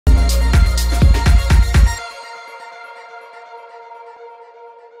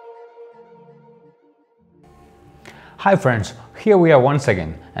Hi friends, here we are once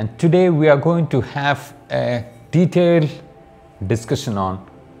again, and today we are going to have a detailed discussion on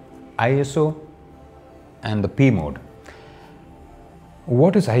ISO and the P mode.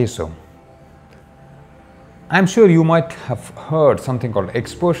 What is ISO? I'm sure you might have heard something called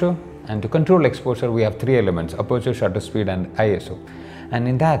exposure, and to control exposure we have three elements: aperture, shutter speed and ISO. And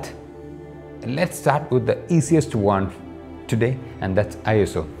in that, let's start with the easiest one today, and that's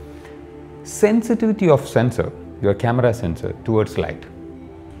ISO. Sensitivity of sensor, your camera sensor, towards light.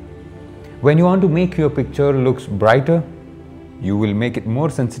 When you want to make your picture looks brighter, you will make it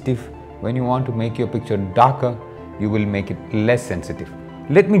more sensitive. When you want to make your picture darker, you will make it less sensitive.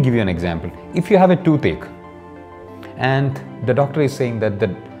 Let me give you an example. If you have a toothache and the doctor is saying that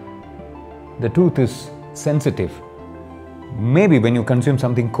the tooth is sensitive, maybe when you consume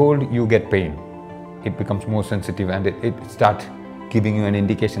something cold, you get pain. It becomes more sensitive and it starts giving you an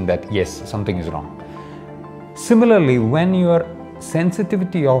indication that yes, something is wrong. Similarly, when your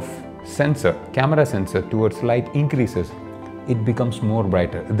sensitivity of sensor, camera sensor towards light increases, it becomes more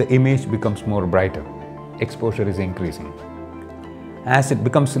brighter. The image becomes more brighter. Exposure is increasing. As it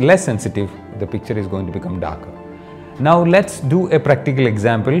becomes less sensitive, the picture is going to become darker. Now let's do a practical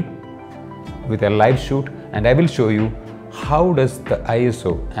example with a live shoot, and I will show you how does the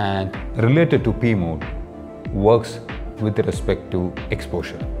ISO and related to P mode works with respect to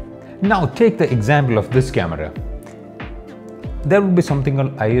exposure. Now take the example of this camera. There would be something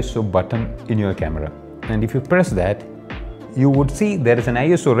called ISO button in your camera, and if you press that, you would see there is an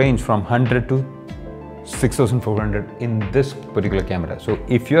ISO range from 100 to 6400 in this particular camera. So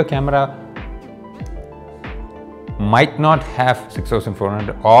if your camera might not have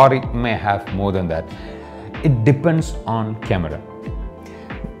 6400 or it may have more than that, it depends on camera.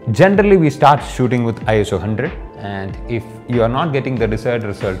 Generally we start shooting with ISO 100, and if you are not getting the desired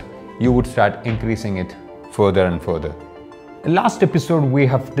result, you would start increasing it further and further. Last episode we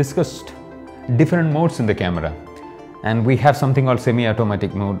have discussed different modes in the camera, and we have something called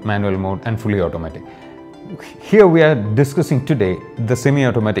semi-automatic mode, manual mode and fully automatic. Here we are discussing today the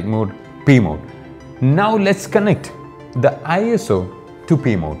semi-automatic mode, P mode. Now let's connect the ISO to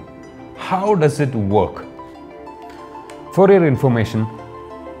P mode. How does it work? For your information,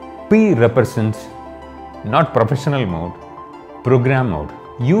 P represents not professional mode, program mode.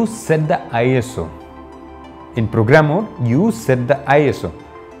 You set the ISO. In program mode, you set the ISO.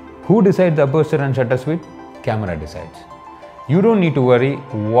 Who decides the aperture and shutter speed? Camera decides. You don't need to worry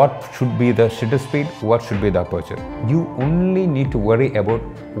what should be the shutter speed, what should be the aperture. You only need to worry about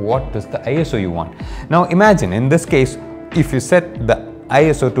what is the ISO you want. Now imagine in this case, if you set the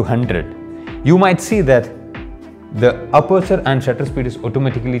ISO to 100, you might see that the aperture and shutter speed is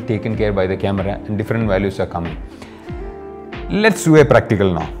automatically taken care by the camera and different values are coming. Let's do a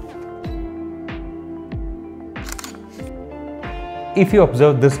practical now. If you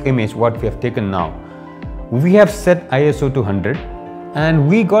observe this image, what we have taken now, we have set ISO to 100 and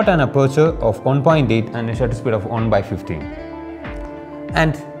we got an aperture of 1.8 and a shutter speed of 1/15.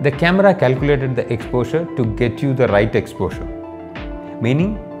 And the camera calculated the exposure to get you the right exposure.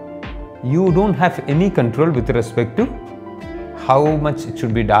 Meaning, you don't have any control with respect to how much it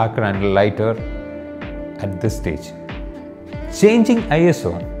should be darker and lighter at this stage. Changing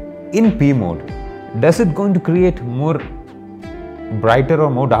ISO in P mode, does it going to create more brighter or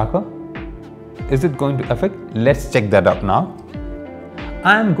more darker? Is it going to affect? Let's check that up now.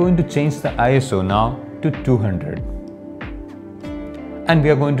 I am going to change the ISO now to 200. And we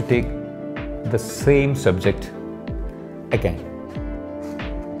are going to take the same subject again.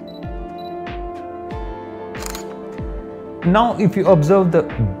 Now if you observe the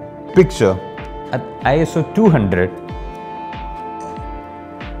picture at ISO 200,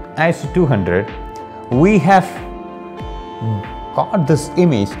 we have got this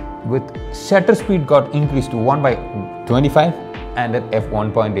image with shutter speed got increased to 1/25 and at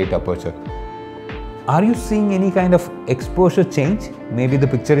f1.8 aperture. Are you seeing any kind of exposure change? Maybe the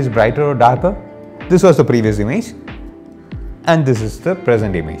picture is brighter or darker. This was the previous image and this is the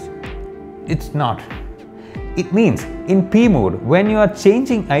present image. It's not. It means in P mode, when you are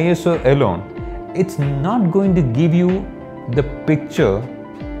changing ISO alone, it's not going to give you the picture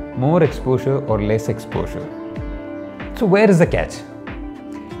more exposure or less exposure. So where is the catch?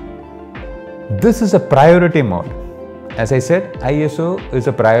 This is a priority mode. As I said, ISO is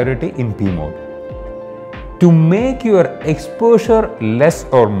a priority in P mode. To make your exposure less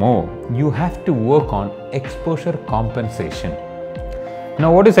or more, you have to work on exposure compensation.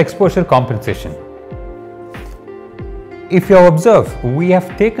 Now what is exposure compensation? If you observe, we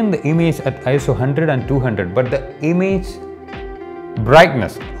have taken the image at ISO 100 and 200, but the image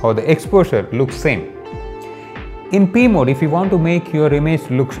brightness or the exposure looks same. In P mode, if you want to make your image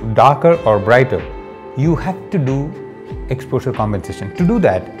look darker or brighter, you have to do exposure compensation. To do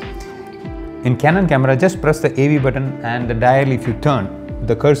that, in Canon camera, just press the AV button and the dial, if you turn,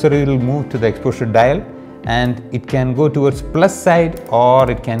 the cursor will move to the exposure dial and it can go towards plus side or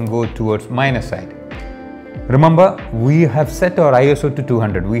it can go towards minus side. Remember, we have set our ISO to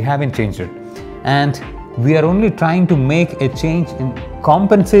 200, we haven't changed it, and we are only trying to make a change in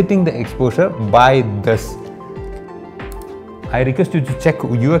compensating the exposure by this. I request you to check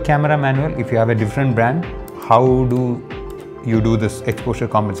your camera manual if you have a different brand. How do you do this exposure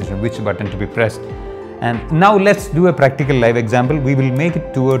compensation, which button to be pressed? And now let's do a practical live example. We will make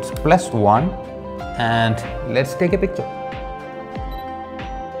it towards +1 and let's take a picture.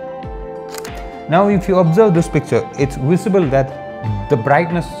 Now if you observe this picture, it's visible that the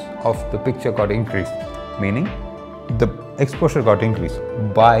brightness of the picture got increased, meaning the exposure got increased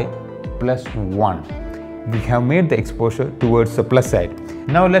by +1. We have made the exposure towards the plus side.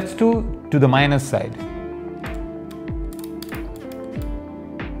 Now let's do to the minus side.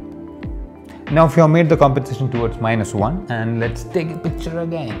 Now if you have made the compensation towards -1 and let's take a picture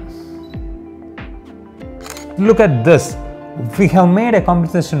again. Look at this. We have made a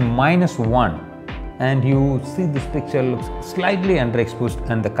compensation -1 and you see this picture looks slightly underexposed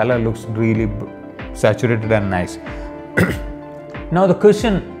and the color looks really saturated and nice. Now the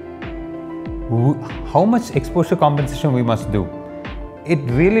question, how much exposure compensation we must do? It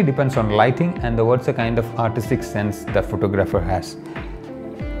really depends on lighting and what's the kind of artistic sense the photographer has.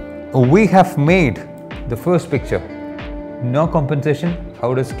 We have made the first picture, no compensation.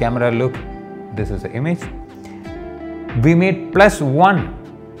 How does camera look? This is the image. We made +1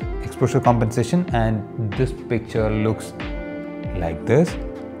 exposure compensation and this picture looks like this.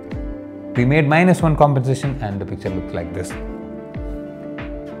 We made -1 compensation and the picture looks like this.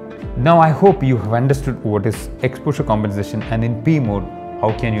 Now I hope you have understood what is exposure compensation and in P mode,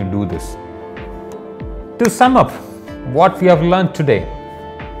 how can you do this? To sum up what we have learned today,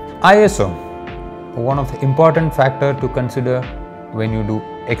 ISO, one of the important factors to consider when you do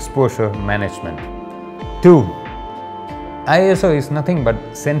exposure management. 2. ISO is nothing but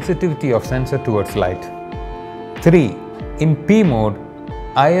sensitivity of sensor towards light. 3. In P mode,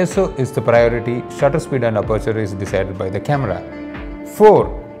 ISO is the priority, shutter speed and aperture is decided by the camera. 4.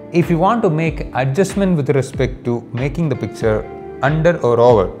 If you want to make adjustment with respect to making the picture under or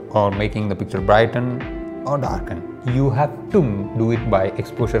over or making the picture brighten or darken, you have to do it by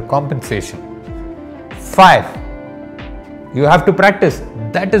exposure compensation. 5. You have to practice.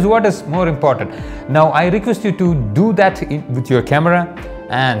 That is what is more important. Now I request you to do that with your camera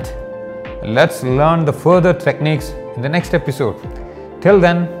and let's learn the further techniques in the next episode. Till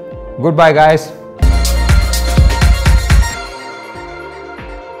then, goodbye guys.